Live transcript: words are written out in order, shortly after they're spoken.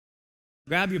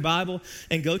Grab your Bible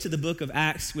and go to the book of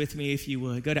Acts with me if you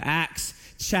would. Go to Acts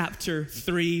chapter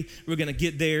 3. We're going to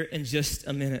get there in just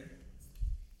a minute.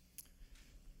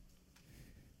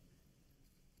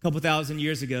 A couple thousand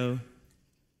years ago,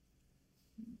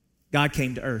 God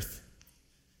came to earth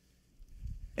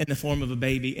in the form of a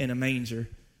baby in a manger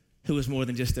who was more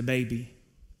than just a baby.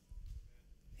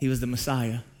 He was the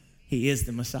Messiah. He is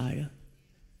the Messiah.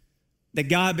 That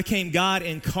God became God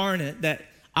incarnate, that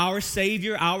our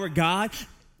Savior, our God,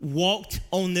 walked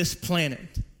on this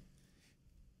planet.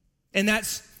 And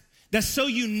that's so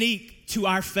unique to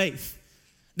our faith,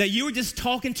 that you were just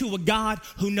talking to a God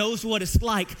who knows what it's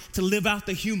like to live out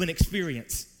the human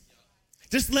experience.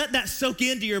 Just let that soak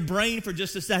into your brain for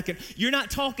just a second. You're not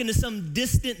talking to some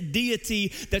distant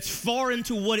deity that's foreign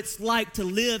to what it's like to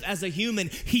live as a human.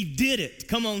 He did it.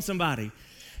 Come on, somebody.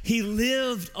 He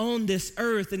lived on this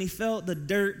earth and he felt the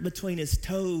dirt between his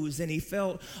toes and he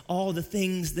felt all the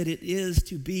things that it is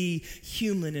to be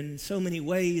human in so many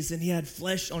ways. And he had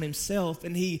flesh on himself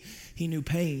and he knew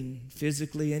pain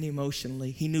physically and emotionally.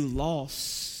 He knew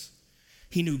loss.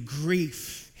 He knew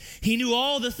grief. He knew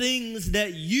all the things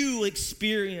that you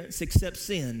experience except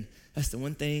sin. That's the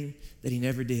one thing that he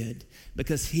never did,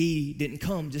 because he didn't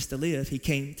come just to live. He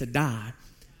came to die,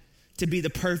 to be the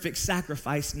perfect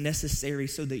sacrifice necessary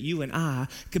so that you and I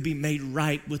could be made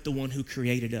right with the one who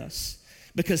created us.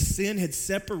 Because sin had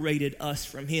separated us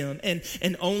from him, and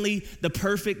only the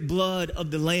perfect blood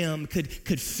of the Lamb could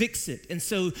fix it. And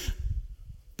so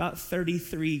about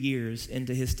 33 years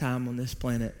into his time on this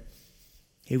planet,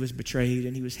 he was betrayed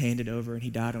and he was handed over and he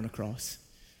died on a cross.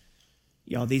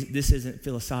 Y'all, this isn't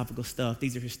philosophical stuff.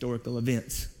 These are historical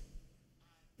events.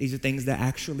 These are things that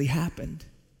actually happened.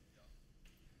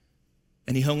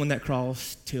 And he hung on that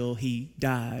cross till he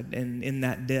died. And in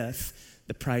that death,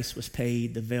 the price was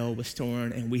paid, the veil was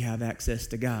torn, and we have access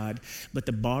to God. But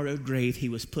the borrowed grave he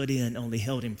was put in only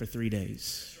held him for 3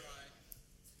 days.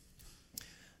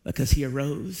 Because he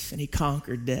arose and he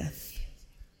conquered death.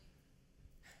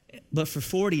 But for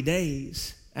 40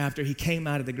 days after he came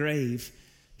out of the grave,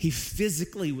 he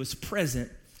physically was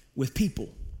present with people.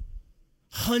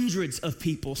 Hundreds of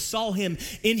people saw him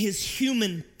in his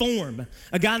human form.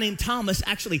 A guy named Thomas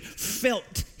actually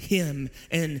felt him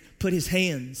and put his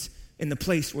hands in the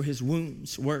place where his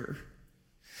wounds were.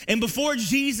 And before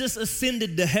Jesus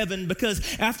ascended to heaven, because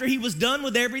after he was done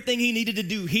with everything he needed to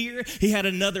do here, he had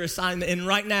another assignment. And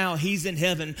right now he's in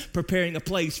heaven preparing a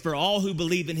place for all who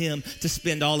believe in him to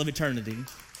spend all of eternity.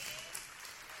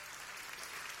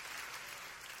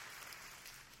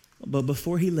 But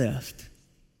before he left,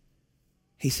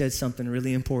 he said something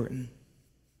really important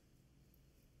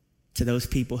to those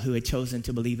people who had chosen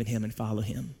to believe in him and follow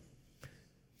him.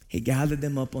 He gathered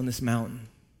them up on this mountain.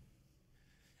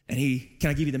 And can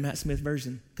I give you the Matt Smith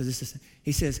version? Because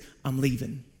he says, I'm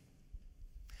leaving.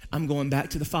 I'm going back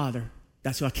to the Father.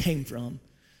 That's who I came from.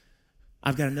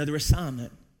 I've got another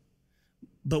assignment.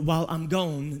 But while I'm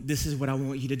gone, this is what I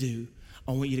want you to do.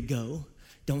 I want you to go.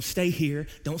 Don't stay here.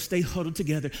 Don't stay huddled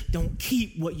together. Don't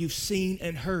keep what you've seen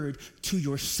and heard to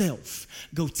yourself.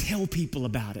 Go tell people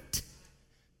about it.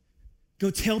 Go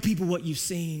tell people what you've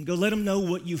seen. Go let them know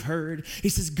what you've heard. He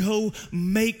says, go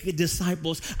make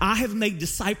disciples. I have made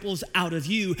disciples out of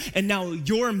you, and now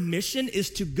your mission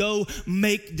is to go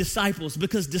make disciples,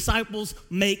 because disciples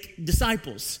make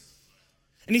disciples.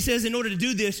 And he says, in order to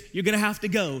do this, you're going to have to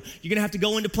go. You're going to have to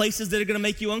go into places that are going to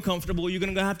make you uncomfortable. You're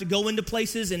going to have to go into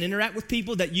places and interact with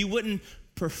people that you wouldn't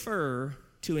prefer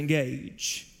to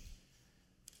engage.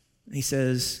 And he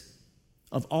says,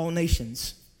 of all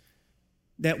nations,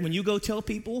 that when you go tell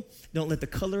people, don't let the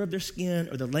color of their skin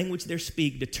or the language they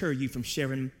speak deter you from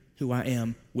sharing who I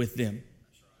am with them.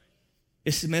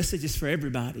 This message is for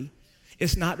everybody.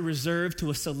 It's not reserved to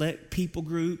a select people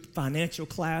group, financial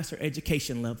class, or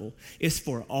education level. It's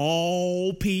for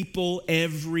all people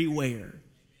everywhere. And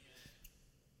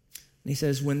he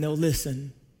says, when they'll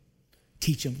listen,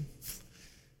 teach them.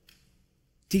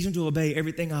 Teach them to obey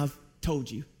everything I've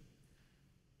told you.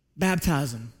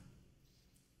 Baptize them.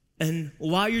 And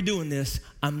while you're doing this,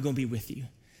 I'm going to be with you.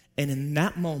 And in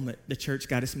that moment, the church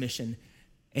got its mission,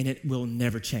 and it will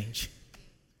never change.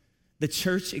 The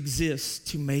church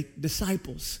exists to make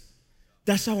disciples.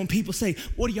 That's why when people say,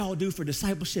 what do y'all do for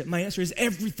discipleship? My answer is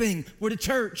everything. We're the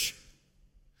church.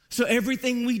 So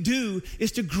everything we do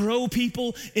is to grow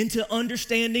people into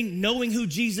understanding, knowing who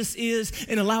Jesus is,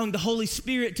 and allowing the Holy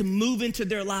Spirit to move into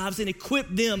their lives and equip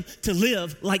them to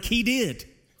live like he did.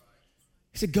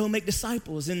 He said, go make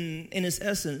disciples. And in his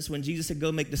essence, when Jesus said,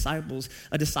 go make disciples,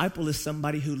 a disciple is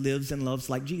somebody who lives and loves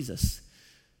like Jesus.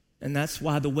 And that's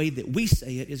why the way that we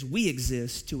say it is we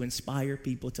exist to inspire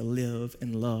people to live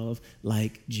and love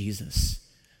like Jesus.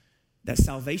 That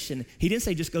salvation, he didn't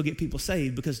say just go get people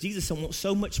saved, because Jesus wants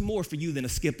so much more for you than a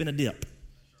skip and a dip.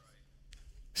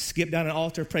 Skip down an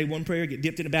altar, pray one prayer, get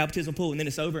dipped in a baptismal pool, and then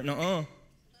it's over. Nuh-uh.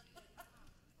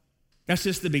 That's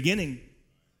just the beginning.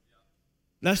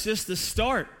 That's just the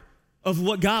start of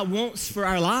what God wants for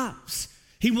our lives.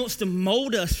 He wants to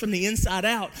mold us from the inside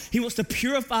out. He wants to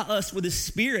purify us with his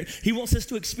Spirit. He wants us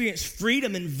to experience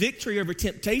freedom and victory over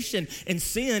temptation and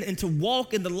sin, and to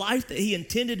walk in the life that he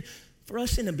intended for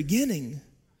us in the beginning.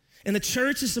 And the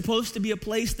church is supposed to be a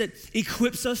place that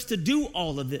equips us to do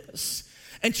all of this.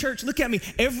 And church, look at me.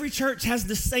 Every church has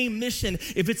the same mission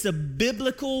if it's a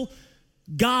biblical,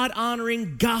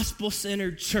 God-honoring,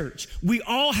 gospel-centered church. We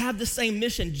all have the same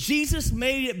mission. Jesus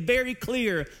made it very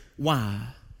clear why.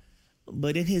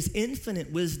 But in his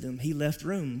infinite wisdom, he left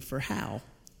room for how.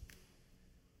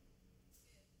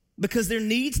 Because there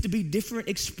needs to be different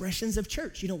expressions of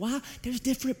church. You know why? There's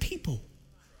different people.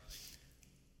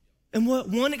 And what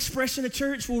one expression of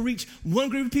church will reach one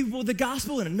group of people with the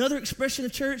gospel, and another expression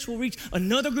of church will reach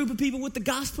another group of people with the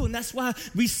gospel. And that's why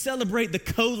we celebrate the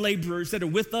co-laborers that are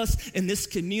with us in this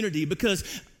community.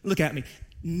 Because, look at me,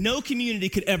 no community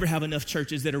could ever have enough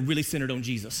churches that are really centered on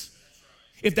Jesus.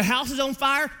 If the house is on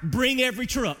fire, bring every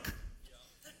truck.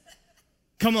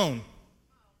 Come on.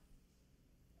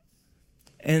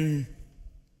 And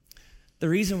the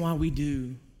reason why we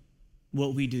do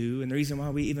what we do, and the reason why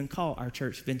we even call our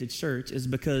church Vintage Church, is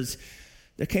because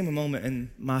there came a moment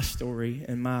in my story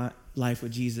and my life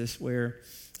with Jesus where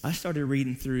I started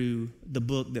reading through the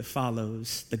book that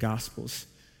follows the Gospels.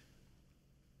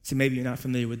 See, maybe you're not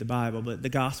familiar with the Bible, but the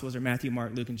Gospels are Matthew,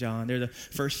 Mark, Luke, and John. They're the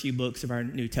first few books of our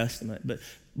New Testament. But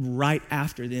right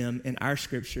after them in our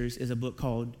scriptures is a book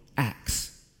called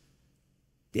Acts.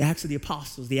 The Acts of the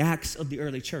Apostles, the Acts of the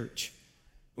early church,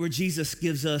 where Jesus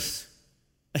gives us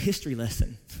a history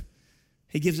lesson.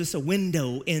 He gives us a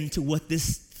window into what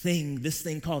this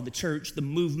thing called the church, the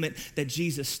movement that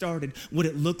Jesus started, what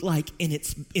it looked like in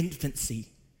its infancy.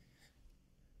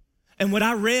 And what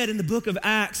I read in the book of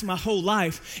Acts my whole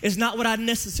life is not what I'd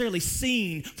necessarily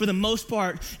seen for the most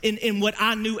part in what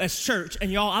I knew as church.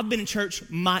 And y'all, I've been in church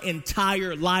my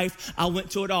entire life. I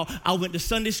went to it all. I went to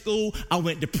Sunday school. I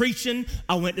went to preaching.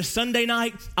 I went to Sunday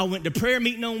night. I went to prayer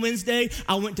meeting on Wednesday.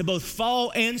 I went to both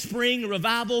fall and spring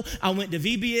revival. I went to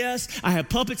VBS. I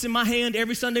had puppets in my hand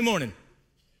every Sunday morning.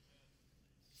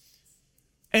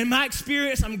 And my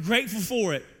experience, I'm grateful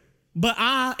for it. But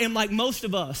I am like most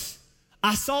of us.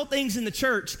 I saw things in the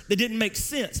church that didn't make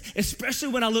sense, especially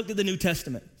when I looked at the New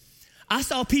Testament. I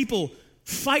saw people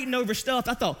fighting over stuff.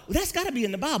 I thought, well, that's got to be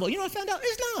in the Bible. You know what I found out?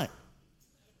 It's not.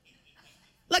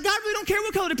 Like, God really don't care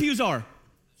what color the pews are.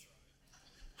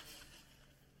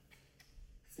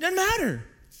 Doesn't matter.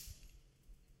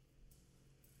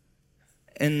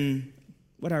 And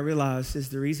what I realized is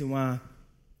the reason why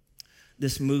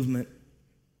this movement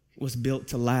was built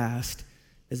to last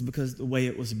is because of the way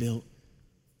it was built.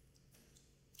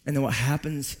 And then what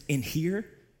happens in here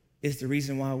is the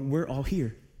reason why we're all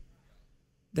here.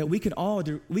 That we can all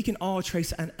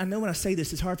trace, and I know when I say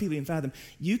this, it's hard for people to even fathom.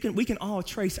 We can all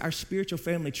trace our spiritual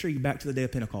family tree back to the day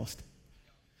of Pentecost.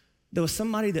 There was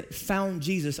somebody that found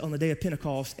Jesus on the day of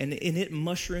Pentecost, and it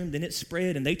mushroomed, and it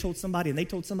spread, and they told somebody, and they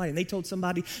told somebody, and they told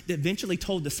somebody, that eventually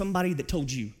told to somebody that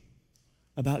told you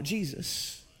about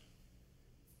Jesus.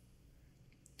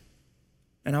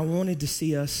 And I wanted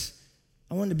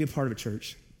to be a part of a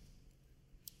church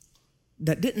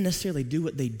that didn't necessarily do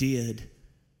what they did,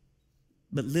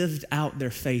 but lived out their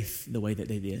faith the way that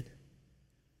they did.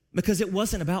 Because it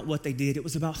wasn't about what they did, it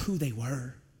was about who they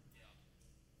were.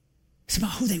 It's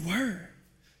about who they were.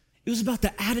 It was about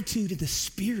the attitude and the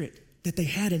spirit that they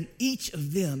had in each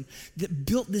of them that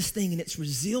built this thing and its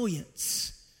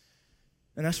resilience.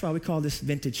 And that's why we call this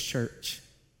Vintage Church.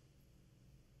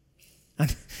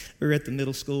 We were at the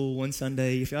middle school one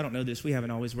Sunday. If y'all don't know this, we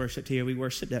haven't always worshiped here. We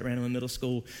worshiped at Randall Middle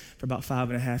School for about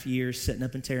 5.5 years, setting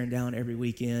up and tearing down every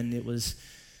weekend. It was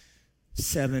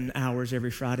 7 hours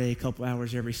every Friday, a couple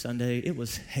hours every Sunday. It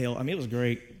was hell. I mean, it was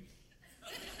great.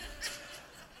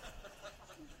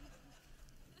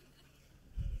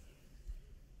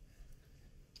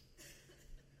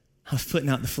 I was putting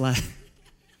out the flag.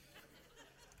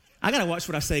 I got to watch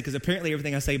what I say because apparently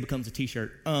everything I say becomes a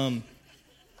T-shirt.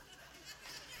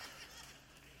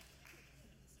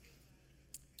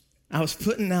 I was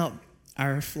putting out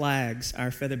our flags,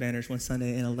 our feather banners one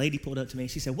Sunday, and a lady pulled up to me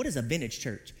and she said, "What is a vintage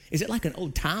church? Is it like an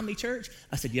old-timey church?"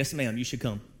 I said, "Yes, ma'am, you should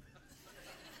come."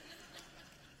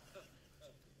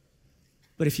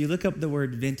 But if you look up the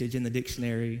word vintage in the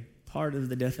dictionary, part of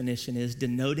the definition is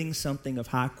denoting something of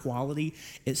high quality,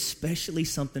 especially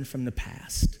something from the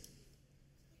past.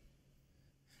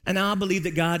 And I believe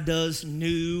that God does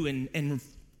new and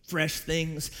fresh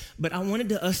things, but I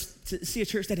wanted us to see a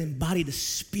church that embodied the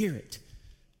spirit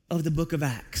of the book of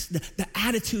Acts, the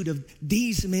attitude of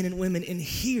these men and women in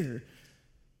here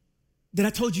that I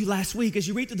told you last week. As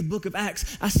you read through the book of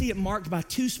Acts, I see it marked by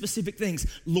two specific things: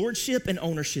 lordship and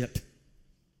ownership.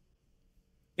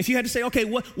 If you had to say, okay,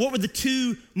 what were the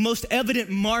two most evident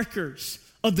markers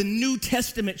of the New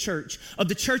Testament church, of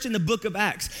the church in the book of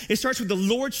Acts? It starts with the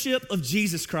lordship of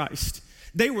Jesus Christ.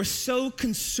 They were so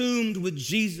consumed with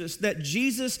Jesus that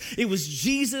it was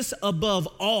Jesus above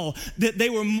all, that they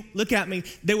were, look at me,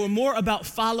 they were more about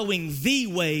following the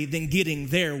way than getting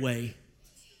their way.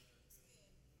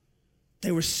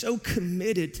 They were so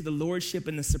committed to the lordship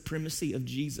and the supremacy of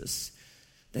Jesus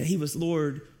that he was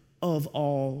Lord of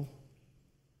all.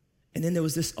 And then there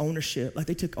was this ownership, like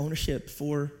they took ownership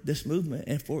for this movement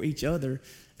and for each other,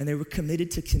 and they were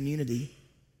committed to community.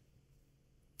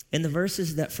 And the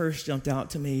verses that first jumped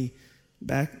out to me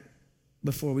back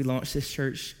before we launched this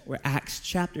church were Acts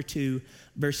chapter 2,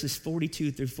 verses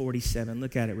 42 through 47.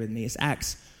 Look at it with me. It's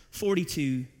Acts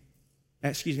 2,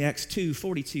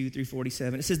 42 through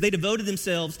 47. It says, they devoted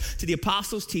themselves to the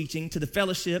apostles' teaching, to the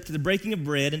fellowship, to the breaking of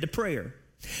bread, and to prayer.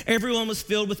 Everyone was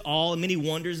filled with awe, and many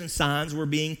wonders and signs were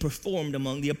being performed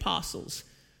among the apostles.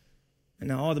 And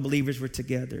now all the believers were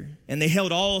together, and they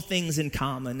held all things in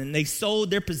common, and they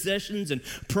sold their possessions and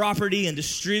property and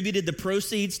distributed the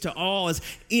proceeds to all as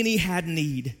any had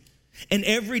need. And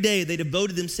every day they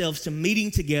devoted themselves to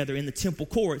meeting together in the temple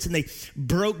courts, and they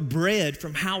broke bread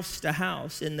from house to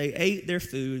house, and they ate their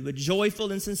food with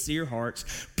joyful and sincere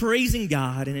hearts, praising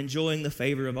God and enjoying the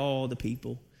favor of all the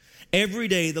people. Every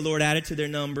day the Lord added to their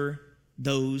number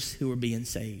those who were being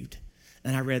saved.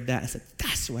 And I read that, I said,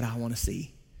 that's what I want to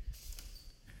see.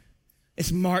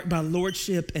 It's marked by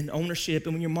lordship and ownership.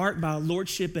 And when you're marked by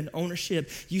lordship and ownership,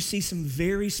 you see some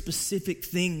very specific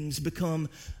things become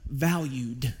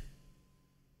valued.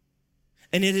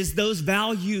 And it is those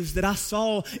values that I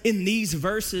saw in these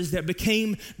verses that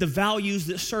became the values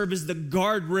that serve as the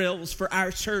guardrails for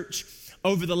our church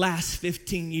over the last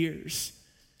 15 years.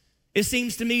 It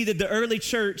seems to me that the early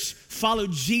church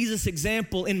followed Jesus'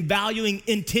 example in valuing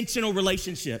intentional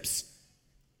relationships.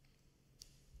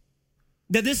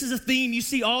 That this is a theme you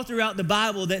see all throughout the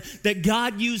Bible, that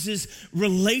God uses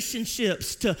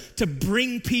relationships to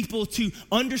bring people to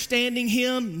understanding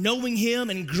him, knowing him,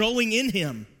 and growing in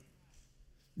him.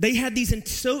 They had these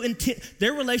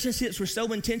their relationships were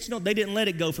so intentional, they didn't let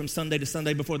it go from Sunday to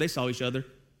Sunday before they saw each other. It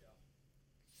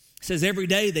says every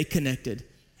day they connected.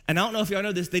 And I don't know if y'all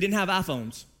know this, they didn't have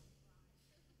iPhones.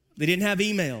 They didn't have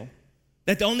email.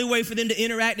 That the only way for them to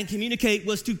interact and communicate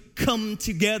was to come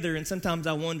together. And sometimes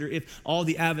I wonder if all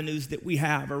the avenues that we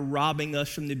have are robbing us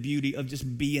from the beauty of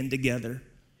just being together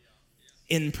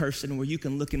in person, where you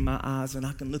can look in my eyes and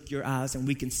I can look your eyes and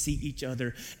we can see each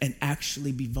other and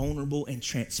actually be vulnerable and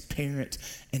transparent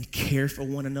and care for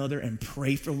one another and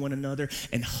pray for one another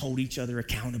and hold each other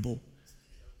accountable.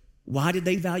 Why did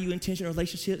they value intentional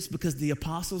relationships? Because the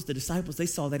apostles, the disciples, they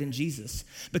saw that in Jesus.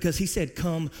 Because he said,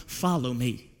 come follow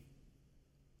me.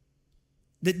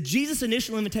 That Jesus'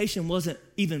 initial invitation wasn't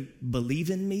even believe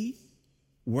in me,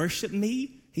 worship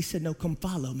me. He said, no, come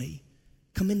follow me.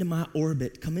 Come into my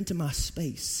orbit, come into my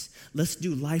space. Let's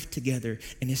do life together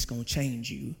and it's gonna change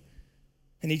you.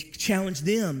 And he challenged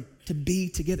them to be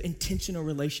together, intentional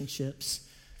relationships.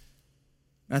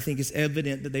 I think it's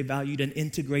evident that they valued an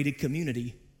integrated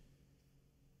community,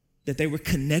 that they were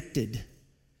connected,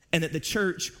 and that the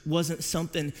church wasn't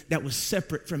something that was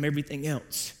separate from everything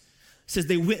else. It says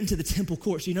they went into the temple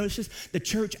courts. You notice this? The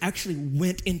church actually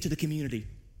went into the community.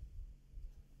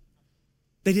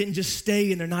 They didn't just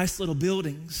stay in their nice little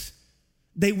buildings.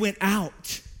 They went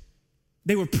out.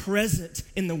 They were present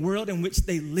in the world in which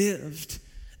they lived.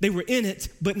 They were in it,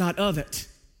 but not of it.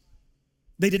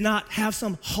 They did not have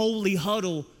some holy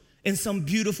huddle in some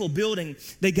beautiful building.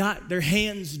 They got their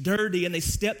hands dirty and they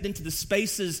stepped into the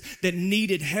spaces that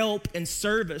needed help and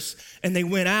service, and they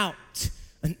went out.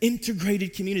 An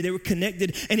integrated community. They were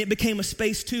connected, and it became a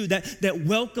space too that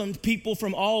welcomed people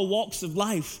from all walks of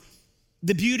life.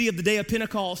 The beauty of the day of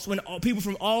Pentecost, when people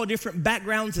from all different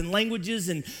backgrounds and languages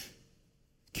and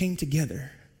came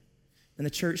together. And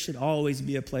the church should always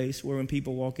be a place where when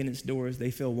people walk in its doors, they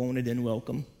feel wanted and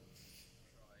welcome.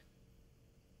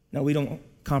 Now, we don't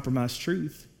compromise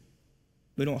truth.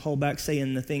 We don't hold back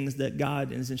saying the things that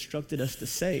God has instructed us to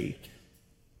say.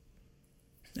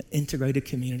 An integrated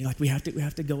community, like we have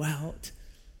to go out.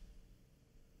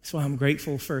 That's why I'm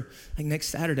grateful for, like, next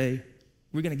Saturday,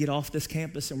 We're going to get off this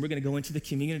campus and we're going to go into the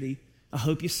community. I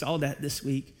hope you saw that this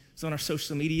week. It's on our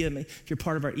social media. If you're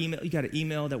part of our email, you got an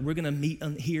email that we're going to meet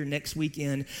here next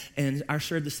weekend. And our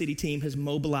Serve the City team has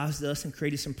mobilized us and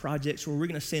created some projects where we're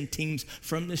going to send teams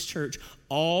from this church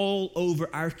all over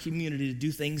our community to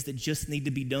do things that just need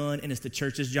to be done. And it's the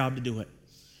church's job to do it.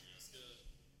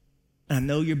 And I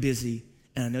know you're busy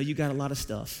and I know you got a lot of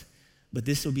stuff, but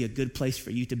this will be a good place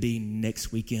for you to be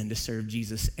next weekend to serve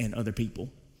Jesus and other people.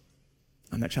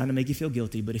 I'm not trying to make you feel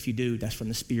guilty, but if you do, that's from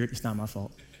the Spirit. It's not my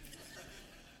fault.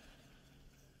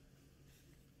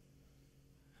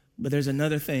 But there's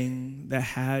another thing that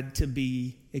had to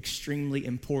be extremely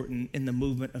important in the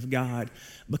movement of God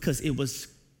because it was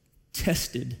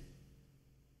tested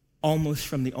almost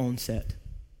from the onset.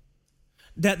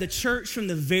 That the church from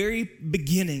the very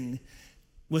beginning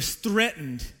was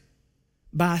threatened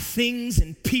by things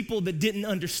and people that didn't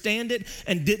understand it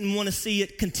and didn't want to see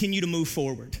it continue to move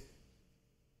forward.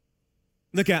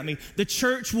 Look at me. The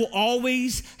church will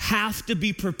always have to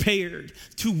be prepared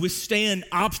to withstand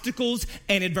obstacles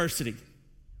and adversity.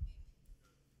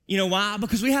 You know why?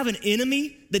 Because we have an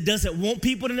enemy that doesn't want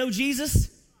people to know Jesus.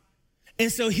 And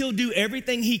so he'll do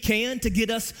everything he can to get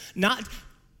us not.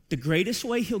 The greatest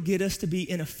way he'll get us to be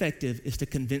ineffective is to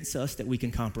convince us that we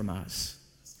can compromise.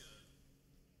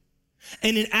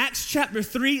 And in Acts chapter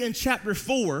 3 and chapter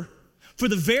 4, for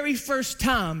the very first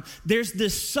time, there's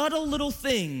this subtle little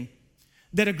thing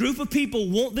that a group of people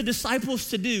want the disciples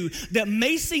to do that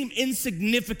may seem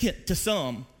insignificant to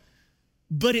some,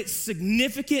 but it's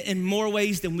significant in more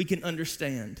ways than we can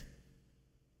understand.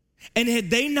 And had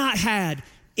they not had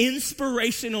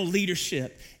inspirational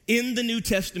leadership in the New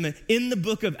Testament, in the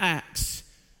book of Acts,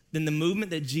 then the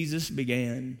movement that Jesus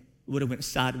began would have went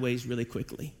sideways really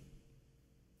quickly.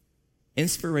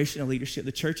 Inspirational leadership.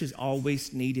 The church has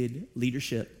always needed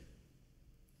leadership.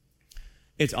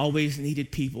 It's always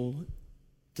needed people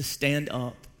to stand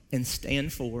up and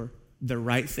stand for the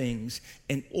right things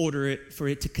in order for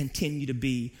it to continue to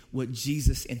be what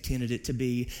Jesus intended it to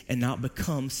be and not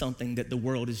become something that the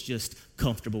world is just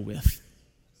comfortable with.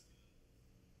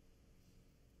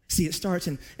 See, it starts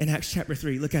in Acts chapter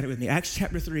 3. Look at it with me. Acts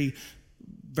chapter 3,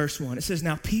 verse 1. It says,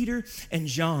 now Peter and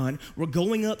John were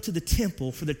going up to the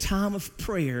temple for the time of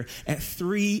prayer at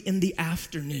 3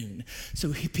 p.m.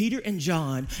 So Peter and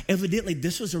John, evidently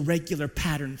this was a regular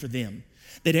pattern for them.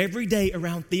 That every day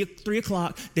around 3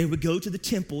 o'clock, they would go to the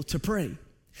temple to pray.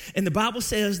 And the Bible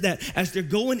says that as they're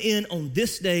going in on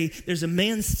this day, there's a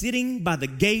man sitting by the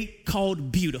gate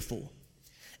called Beautiful,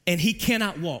 and he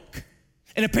cannot walk.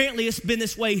 And apparently it's been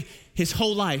this way his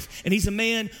whole life. And he's a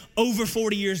man over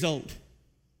 40 years old.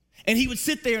 And he would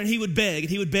sit there and he would beg,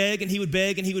 and he would beg, and he would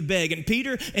beg, and he would beg. And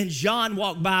Peter and John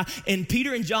walked by, and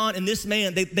Peter and John and this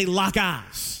man, they lock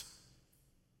eyes.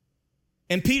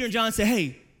 And Peter and John say,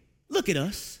 hey, look at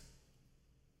us.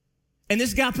 And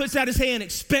this guy puts out his hand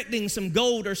expecting some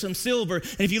gold or some silver.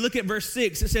 And if you look at verse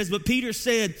 6, it says, but Peter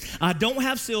said, I don't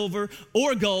have silver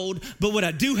or gold, but what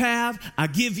I do have, I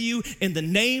give you in the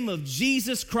name of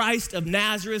Jesus Christ of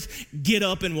Nazareth, get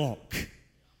up and walk.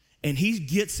 And he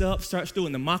gets up, starts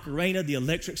doing the Macarena, the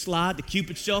electric slide, the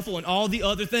Cupid shuffle, and all the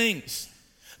other things.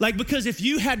 Like, because if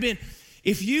you have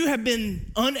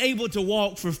been unable to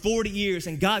walk for 40 years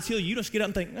and God's healed you, you just get up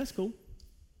and think, that's cool.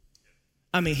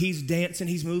 I mean, he's dancing,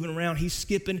 he's moving around, he's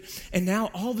skipping. And now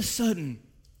all of a sudden,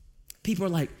 people are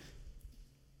like,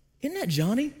 isn't that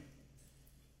Johnny?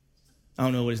 I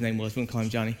don't know what his name was. We can call him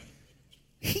Johnny.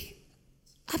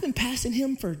 I've been passing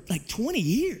him for like 20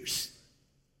 years.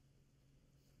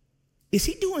 Is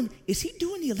he doing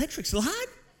the electric slide?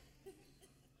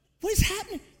 What is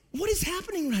happening? What is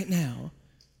happening right now?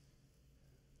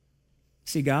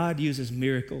 See, God uses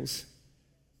miracles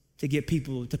to get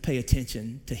people to pay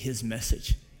attention to his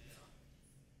message.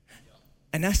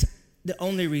 And that's the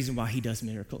only reason why he does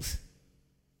miracles.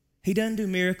 He doesn't do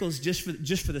miracles just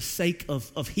for the sake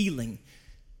of healing.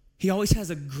 He always has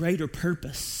a greater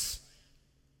purpose.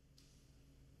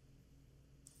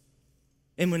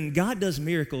 And when God does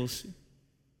miracles,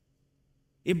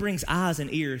 it brings eyes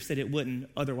and ears that it wouldn't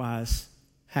otherwise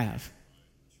have.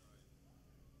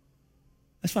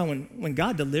 That's why when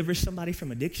God delivers somebody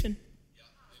from addiction,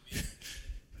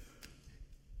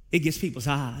 it gets people's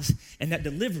eyes. And that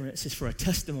deliverance is for a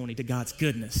testimony to God's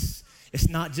goodness. It's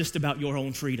not just about your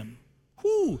own freedom.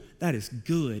 Whew, that is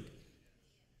good.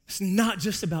 It's not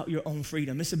just about your own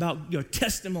freedom. It's about your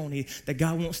testimony that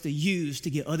God wants to use to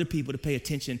get other people to pay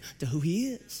attention to who he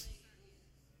is.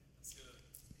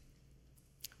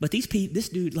 But this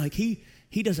dude, like he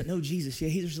doesn't know Jesus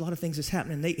yet. There's a lot of things that's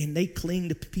happening. And they cling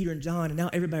to Peter and John. And now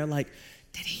everybody are like,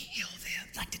 did he heal them?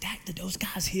 Like, did those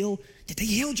guys heal? Did they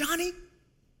heal Johnny?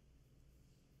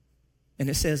 And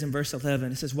it says in verse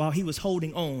 11, it says, while he was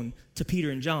holding on to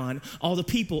Peter and John, all the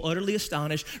people, utterly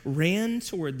astonished, ran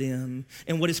toward them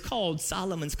in what is called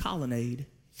Solomon's colonnade.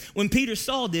 When Peter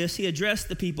saw this, he addressed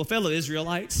the people, fellow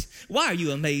Israelites, why are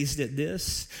you amazed at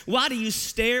this? Why do you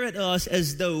stare at us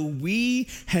as though we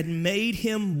had made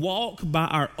him walk by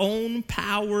our own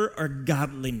power or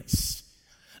godliness?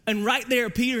 And right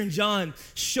there, Peter and John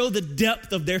show the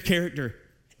depth of their character.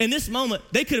 In this moment,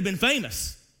 they could have been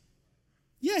famous.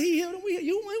 Yeah, he healed him.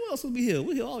 Who else will be healed?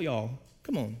 We'll heal all y'all.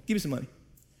 Come on, give me some money.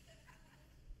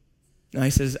 Now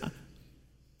he says,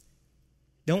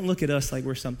 don't look at us like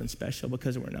we're something special,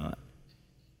 because we're not.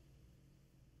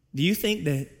 Do you think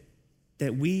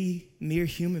that we mere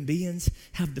human beings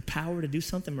have the power to do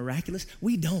something miraculous?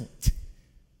 We don't.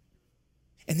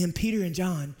 And then Peter and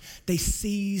John, they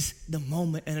seize the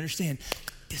moment and understand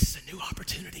this is a new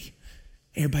opportunity.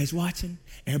 Everybody's watching,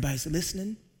 everybody's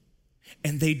listening,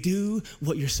 and they do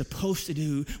what you're supposed to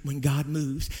do when God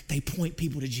moves. They point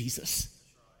people to Jesus.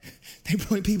 They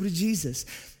point people to Jesus.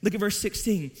 Look at verse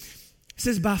 16. It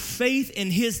says, by faith in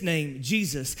his name,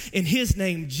 Jesus,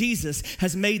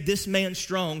 has made this man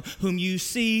strong, whom you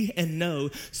see and know.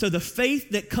 So the faith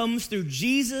that comes through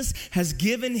Jesus has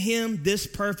given him this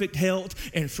perfect health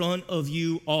in front of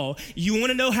you all. You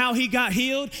want to know how he got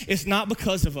healed? It's not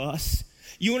because of us.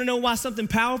 You want to know why something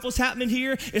powerful is happening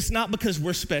here? It's not because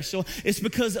we're special. It's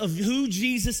because of who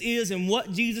Jesus is and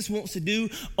what Jesus wants to do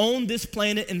on this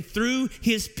planet and through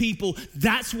his people.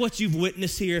 That's what you've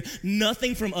witnessed here.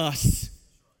 Nothing from us.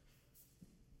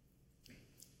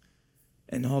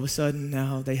 And all of a sudden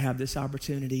now they have this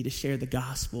opportunity to share the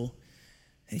gospel.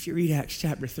 And if you read Acts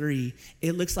chapter 3,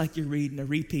 it looks like you're reading a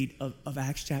repeat of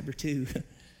Acts chapter 2.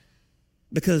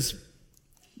 Because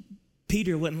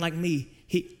Peter wasn't like me.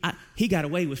 He got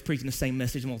away with preaching the same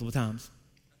message multiple times.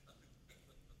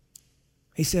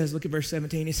 He says, look at verse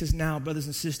 17. He says, now, brothers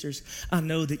and sisters, I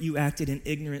know that you acted in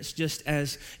ignorance just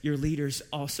as your leaders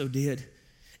also did.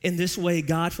 In this way,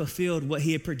 God fulfilled what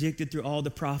he had predicted through all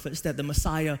the prophets, that the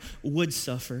Messiah would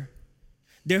suffer.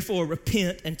 Therefore,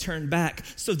 repent and turn back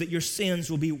so that your sins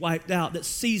will be wiped out, that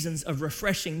seasons of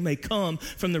refreshing may come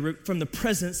from the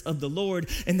presence of the Lord,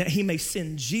 and that he may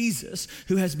send Jesus,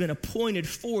 who has been appointed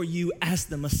for you as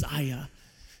the Messiah.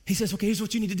 He says, okay, here's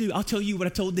what you need to do. I'll tell you what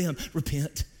I told them.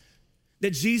 Repent.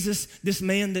 That Jesus, this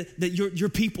man that your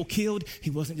people killed,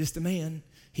 he wasn't just a man.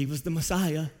 He was the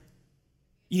Messiah.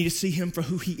 You need to see him for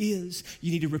who he is.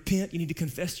 You need to repent. You need to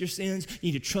confess your sins.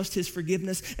 You need to trust his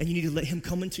forgiveness, and you need to let him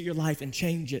come into your life and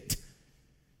change it.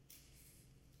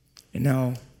 And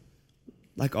now,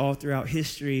 like all throughout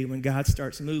history, when God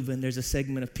starts moving, there's a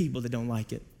segment of people that don't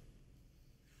like it.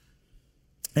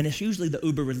 And it's usually the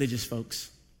uber religious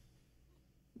folks,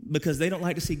 because they don't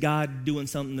like to see God doing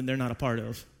something that they're not a part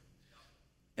of.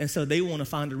 And so they want to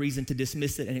find a reason to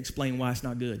dismiss it and explain why it's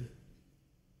not good.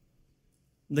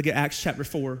 Look at Acts chapter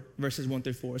 4, verses 1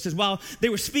 through 4. It says, while they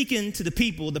were speaking to the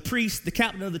people, the priests, the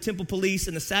captain of the temple police,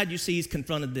 and the Sadducees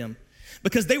confronted them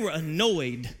because they were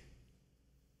annoyed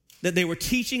that they were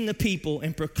teaching the people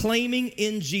and proclaiming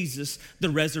in Jesus the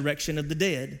resurrection of the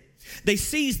dead. They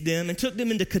seized them and took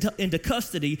them into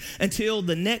custody until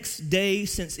the next day,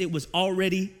 since it was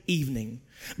already evening.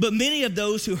 But many of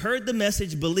those who heard the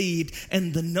message believed,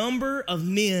 and the number of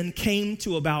men came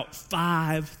to about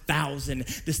 5,000.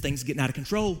 This thing's getting out of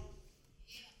control.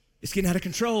 It's getting out of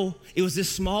control. It was this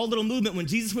small little movement. When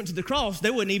Jesus went to the cross,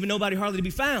 there wasn't even nobody hardly to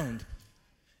be found.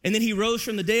 And then he rose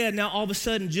from the dead. Now all of a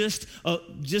sudden, just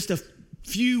a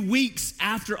few weeks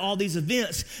after all these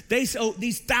events,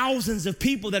 these thousands of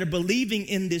people that are believing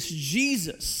in this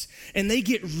Jesus, and they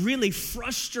get really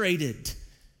frustrated.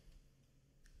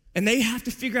 And they have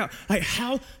to figure out, like,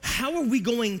 how are we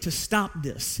going to stop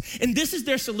this? And this is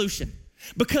their solution,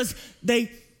 because they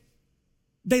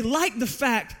like the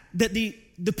fact that the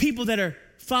people that are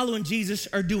following Jesus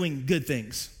are doing good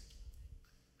things.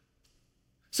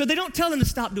 So they don't tell them to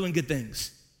stop doing good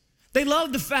things. They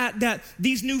love the fact that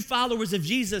these new followers of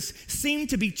Jesus seem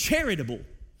to be charitable,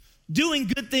 doing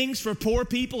good things for poor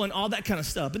people and all that kind of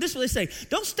stuff. But this is what they say: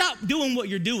 don't stop doing what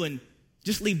you're doing,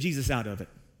 just leave Jesus out of it.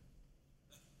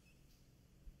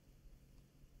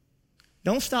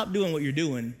 Don't stop doing what you're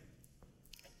doing.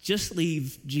 Just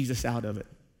leave Jesus out of it.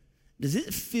 Does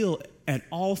it feel at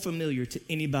all familiar to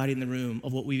anybody in the room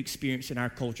of what we've experienced in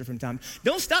our culture from time?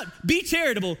 Don't stop. Be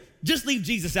charitable. Just leave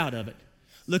Jesus out of it.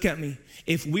 Look at me.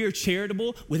 If we're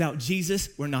charitable without Jesus,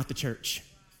 we're not the church.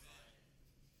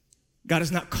 God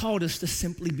has not called us to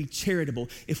simply be charitable.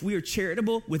 If we are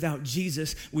charitable without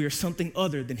Jesus, we are something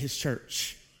other than his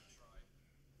church.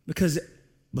 Because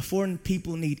before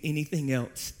people need anything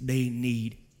else, they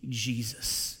need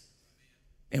Jesus.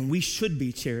 And we should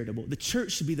be charitable. The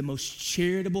church should be the most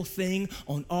charitable thing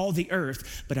on all the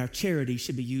earth, but our charity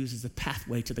should be used as a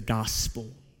pathway to the gospel.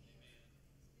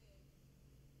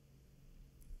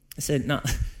 I said, no,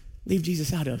 leave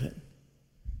Jesus out of it.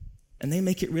 And they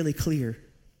make it really clear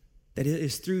that it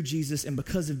is through Jesus and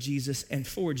because of Jesus and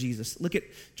for Jesus.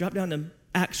 Drop down to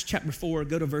Acts chapter 4,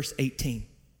 go to verse 18.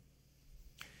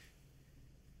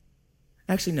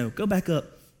 Actually, no, go back up.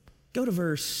 Go to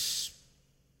verse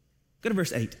 8. Go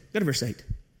to verse 8. It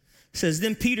says,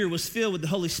 then Peter was filled with the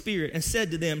Holy Spirit and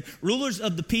said to them, rulers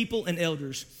of the people and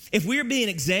elders, if we are being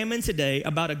examined today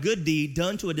about a good deed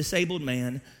done to a disabled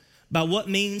man, by what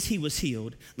means he was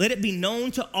healed, let it be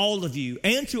known to all of you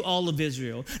and to all of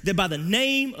Israel that by the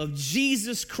name of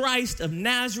Jesus Christ of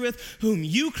Nazareth, whom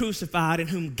you crucified and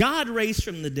whom God raised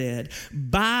from the dead,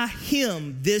 by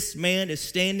him this man is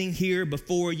standing here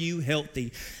before you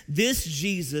healthy. This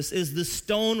Jesus is the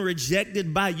stone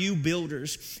rejected by you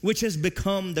builders, which has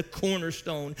become the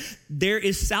cornerstone. There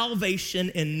is salvation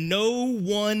in no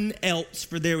one else,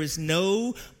 for there is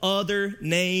no other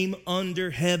name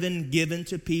under heaven given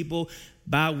to people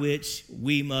by which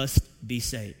we must be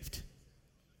saved.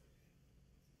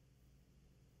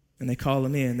 And they call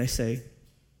him in. They say,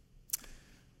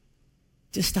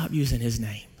 just stop using his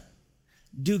name.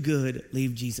 Do good,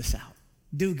 leave Jesus out.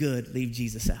 Do good, leave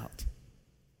Jesus out.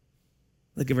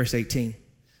 Look at verse 18. It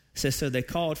says, so they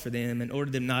called for them and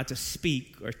ordered them not to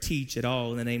speak or teach at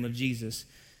all in the name of Jesus.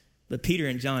 But Peter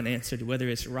and John answered, whether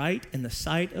it's right in the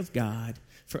sight of God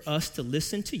for us to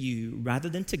listen to you rather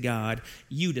than to God,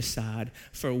 you decide,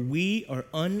 for we are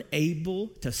unable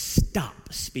to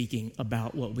stop speaking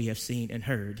about what we have seen and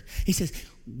heard. He says,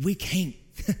 we can't.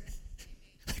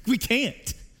 We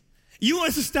can't. You want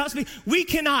us to stop speaking? We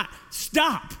cannot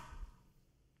stop.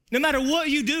 No matter what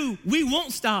you do, we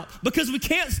won't stop because we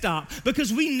can't stop,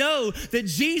 because we know that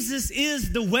Jesus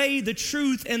is the way, the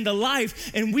truth, and the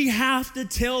life, and we have to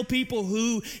tell people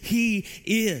who he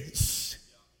is.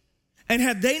 And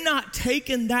had they not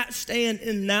taken that stand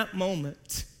in that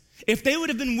moment, if they would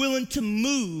have been willing to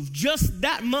move just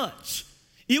that much,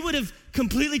 it would have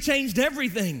completely changed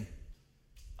everything.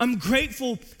 I'm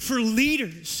grateful for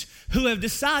leaders who have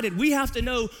decided we have to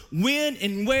know when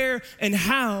and where and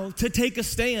how to take a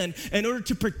stand in order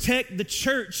to protect the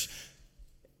church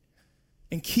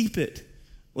and keep it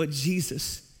what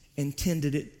Jesus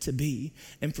intended it to be.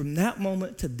 And from that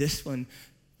moment to this one,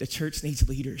 the church needs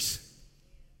leaders.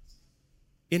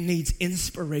 It needs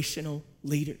inspirational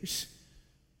leaders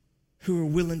who are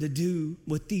willing to do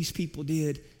what these people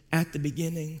did at the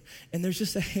beginning. And there's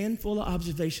just a handful of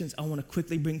observations I want to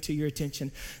quickly bring to your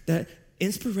attention, that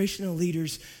inspirational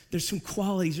leaders, there's some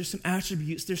qualities, there's some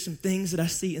attributes, there's some things that I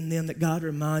see in them that God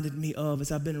reminded me of as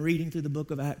I've been reading through the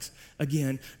book of Acts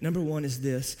again. Number one is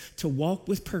this: to walk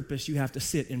with purpose, you have to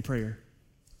sit in prayer.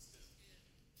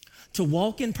 To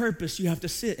walk in purpose, you have to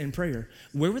sit in prayer.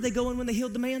 Where were they going when they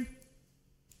healed the man?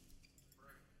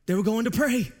 They were going to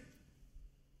pray.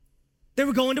 They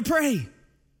were going to pray.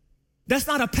 That's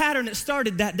not a pattern that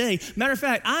started that day. Matter of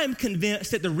fact, I am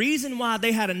convinced that the reason why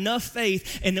they had enough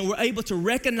faith and then were able to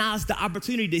recognize the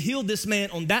opportunity to heal this man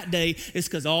on that day is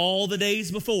because all the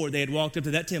days before they had walked up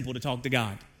to that temple to talk to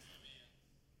God.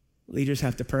 Leaders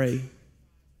have to pray.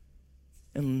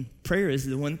 And prayer is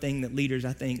the one thing that leaders,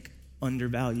 I think,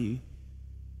 undervalue.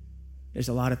 There's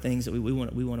a lot of things that we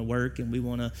want to work and we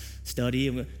want to study.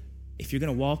 And if you're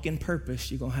going to walk in purpose,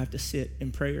 you're going to have to sit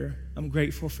in prayer. I'm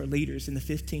grateful for leaders in the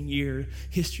 15-year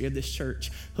history of this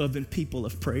church who have been people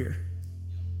of prayer,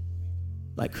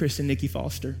 like Chris and Nikki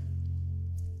Foster.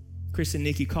 Chris and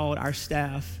Nikki called our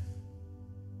staff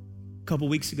a couple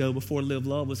weeks ago before Live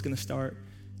Love was going to start,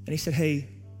 and he said, hey,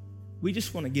 we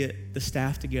just want to get the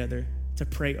staff together to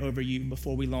pray over you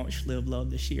before we launch Live Love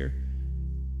this year.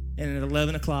 And at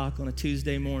 11 o'clock on a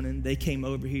Tuesday morning, they came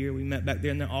over here. We met back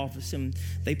there in their office, and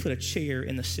they put a chair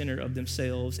in the center of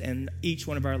themselves, and each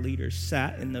one of our leaders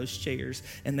sat in those chairs,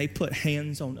 and they put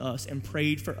hands on us and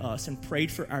prayed for us and prayed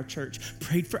for our church,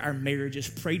 prayed for our marriages,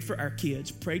 prayed for our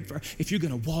kids, prayed for... If you're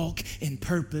going to walk in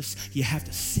purpose, you have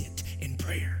to sit in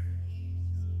prayer.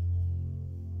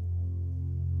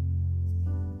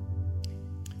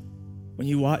 When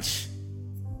you watch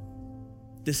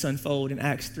this unfold in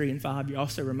Acts 3 and 5, you're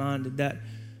also reminded that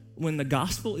when the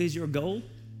gospel is your goal,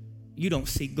 you don't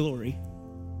seek glory.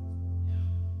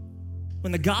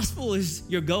 When the gospel is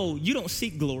your goal, you don't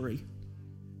seek glory.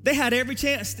 They had every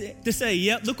chance to say,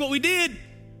 yep, look what we did.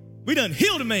 We done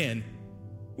healed a man.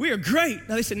 We are great.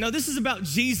 Now they said, no, this is about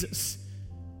Jesus.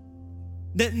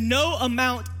 That no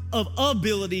amount of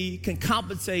ability can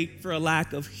compensate for a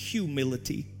lack of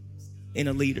humility in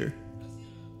a leader.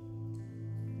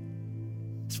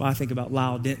 That's why I think about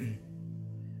Lyle Denton.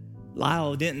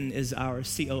 Lyle Denton is our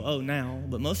COO now,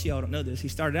 but most of y'all don't know this. He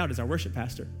started out as our worship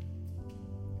pastor.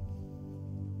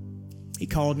 He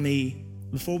called me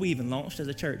before we even launched as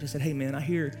a church. I said, hey man, I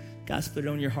hear God's put it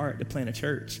on your heart to plant a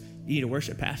church. You need a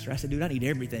worship pastor. I said, dude, I need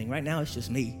everything. Right now it's just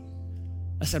me.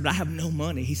 I said, but I have no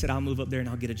money. He said, I'll move up there and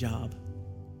I'll get a job.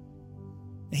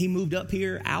 And he moved up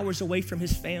here hours away from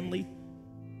his family,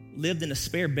 lived in a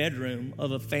spare bedroom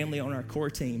of a family on our core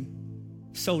team,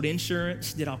 sold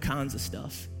insurance, did all kinds of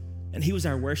stuff. And he was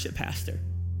our worship pastor.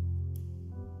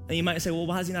 And you might say, well,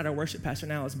 why is he not our worship pastor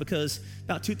now? It's because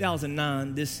about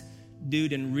 2009, this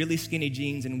dude in really skinny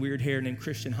jeans and weird hair named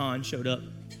Christian Hahn showed up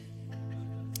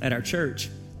at our church,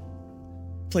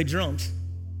 played drums.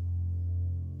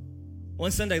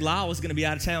 One Sunday, Lyle was going to be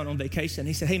out of town on vacation.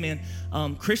 He said, hey man,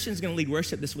 Christian's going to lead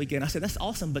worship this weekend. I said, that's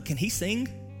awesome, but can he sing?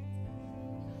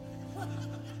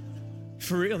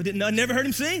 For real, I never heard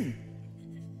him sing.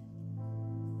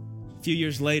 A few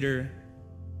years later,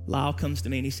 Lyle comes to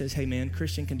me and he says, hey man,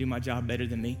 Christian can do my job better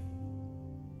than me.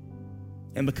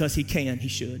 And because he can, he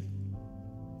should.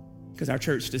 Because our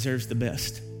church deserves the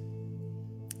best.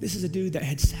 This is a dude that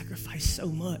had sacrificed so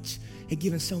much, had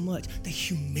given so much, the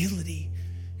humility.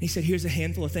 And he said, here's a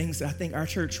handful of things that I think our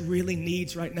church really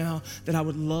needs right now that I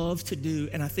would love to do.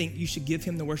 And I think you should give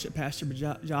him the worship pastor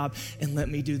job and let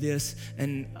me do this.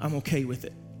 And I'm okay with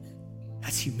it.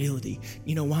 That's humility.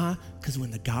 You know why? Because when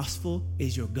the gospel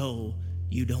is your goal,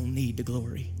 you don't need the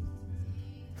glory.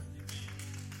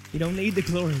 You don't need the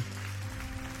glory.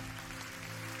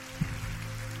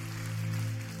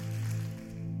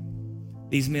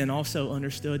 These men also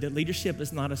understood that leadership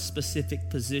is not a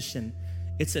specific position.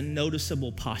 It's a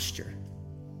noticeable posture.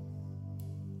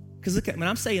 Because look, when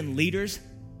I'm saying leaders,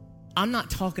 I'm not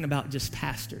talking about just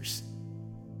pastors.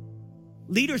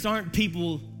 Leaders aren't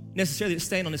people necessarily that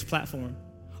stand on this platform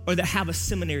or that have a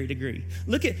seminary degree.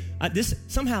 Look at this.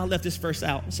 Somehow I left this verse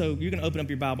out. So you're going to open up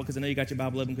your Bible because I know you got your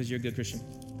Bible open because you're a good Christian.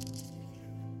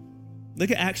 Look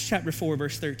at Acts chapter 4,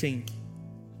 verse 13.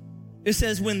 It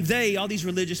says, when they, all these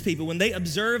religious people, when they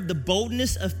observed the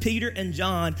boldness of Peter and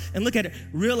John, and look at it,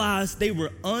 realized they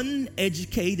were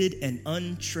uneducated and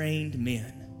untrained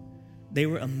men. They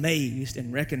were amazed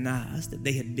and recognized that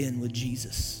they had been with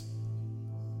Jesus.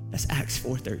 That's Acts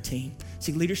 4:13.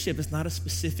 See, leadership is not a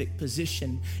specific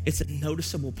position. It's a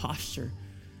noticeable posture.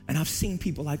 And I've seen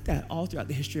people like that all throughout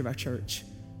the history of our church.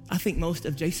 I think most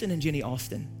of Jason and Jenny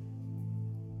Austin.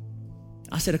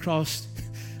 I sat across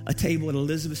a table at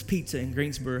Elizabeth's Pizza in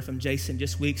Greensboro from Jason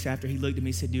just weeks after he looked at me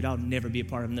and said, dude, I'll never be a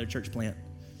part of another church plant.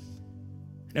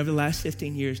 And over the last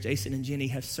 15 years, Jason and Jenny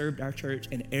have served our church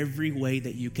in every way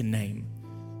that you can name.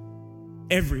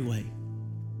 Every way.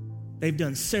 They've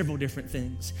done several different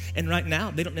things. And right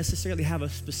now, they don't necessarily have a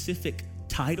specific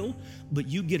title, but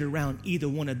you get around either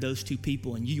one of those two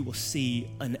people and you will see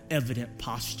an evident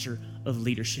posture of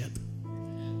leadership.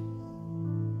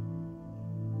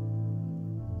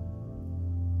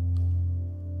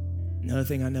 Another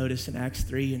thing I noticed in Acts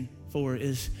 3 and 4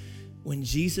 is when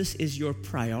Jesus is your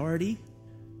priority,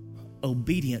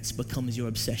 obedience becomes your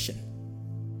obsession.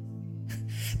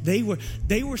 They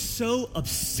were so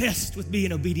obsessed with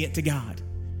being obedient to God.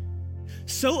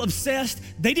 So obsessed,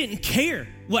 they didn't care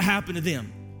what happened to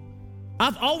them.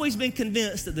 I've always been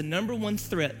convinced that the number one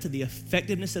threat to the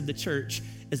effectiveness of the church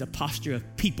is a posture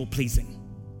of people pleasing.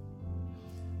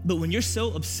 But when you're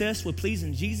so obsessed with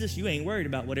pleasing Jesus, you ain't worried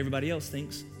about what everybody else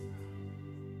thinks.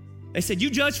 They said, you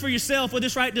judge for yourself whether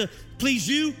it's right to please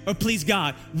you or please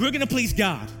God. We're going to please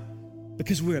God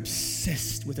because we're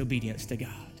obsessed with obedience to God.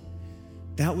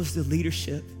 That was the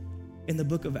leadership in the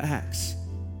book of Acts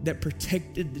that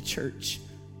protected the church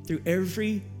through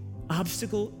every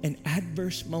obstacle and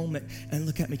adverse moment. And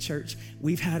look at me, church.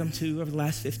 We've had them too over the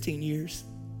last 15 years.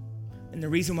 And the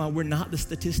reason why we're not the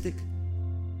statistic,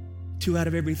 2 out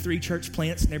of every 3 church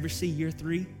plants never see year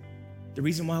 3. The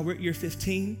reason why we're at year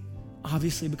 15,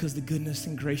 obviously because the goodness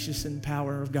and gracious and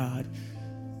power of God.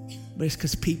 But it's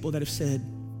because people that have said,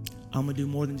 I'm going to do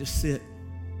more than just sit.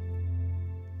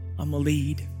 I'm going to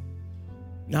lead.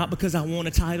 Not because I want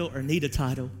a title or need a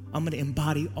title. I'm going to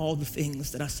embody all the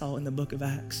things that I saw in the book of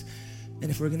Acts.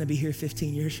 And if we're going to be here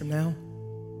 15 years from now,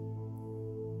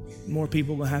 more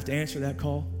people will have to answer that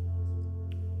call.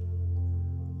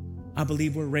 I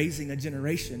believe we're raising a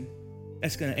generation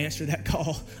that's going to answer that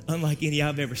call unlike any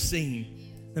I've ever seen.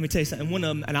 Let me tell you something. One of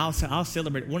them, and I'll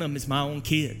celebrate it, one of them is my own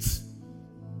kids.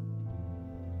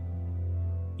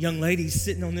 Young ladies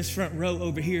sitting on this front row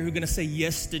over here who are going to say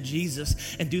yes to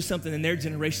Jesus and do something in their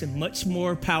generation much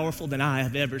more powerful than I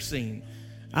have ever seen.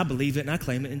 I believe it and I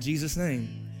claim it in Jesus'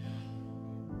 name.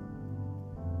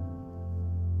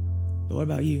 But what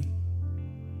about you?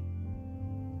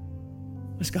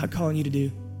 What's God calling you to do?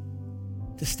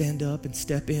 To stand up and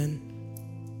step in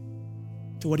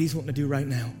to what he's wanting to do right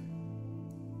now.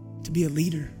 To be a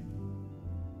leader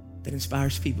that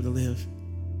inspires people to live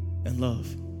and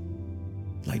love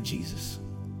like Jesus.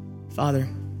 Father,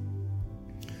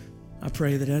 I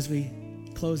pray that as we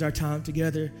close our time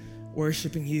together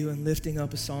worshiping you and lifting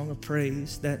up a song of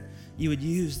praise, that you would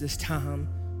use this time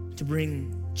to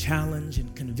bring challenge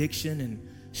and conviction and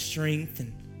strength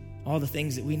and all the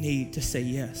things that we need to say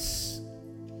yes.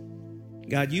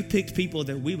 God, you picked people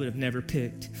that we would have never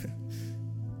picked.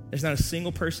 There's not a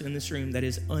single person in this room that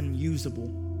is unusable.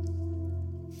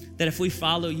 That if we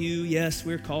follow you, yes,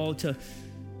 we're called to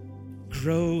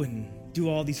grow and do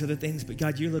all these other things, but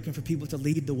God, you're looking for people to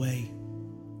lead the way.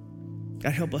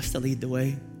 God, help us to lead the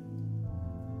way.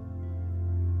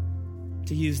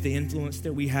 To use the influence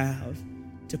that we have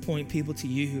to point people to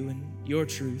you and your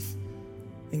truth.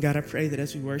 And God, I pray that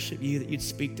as we worship you, that you'd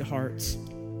speak to hearts,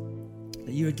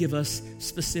 that you would give us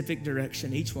specific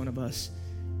direction, each one of us,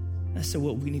 as to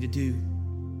what we need to do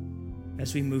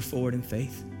as we move forward in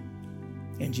faith.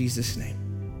 In Jesus' name.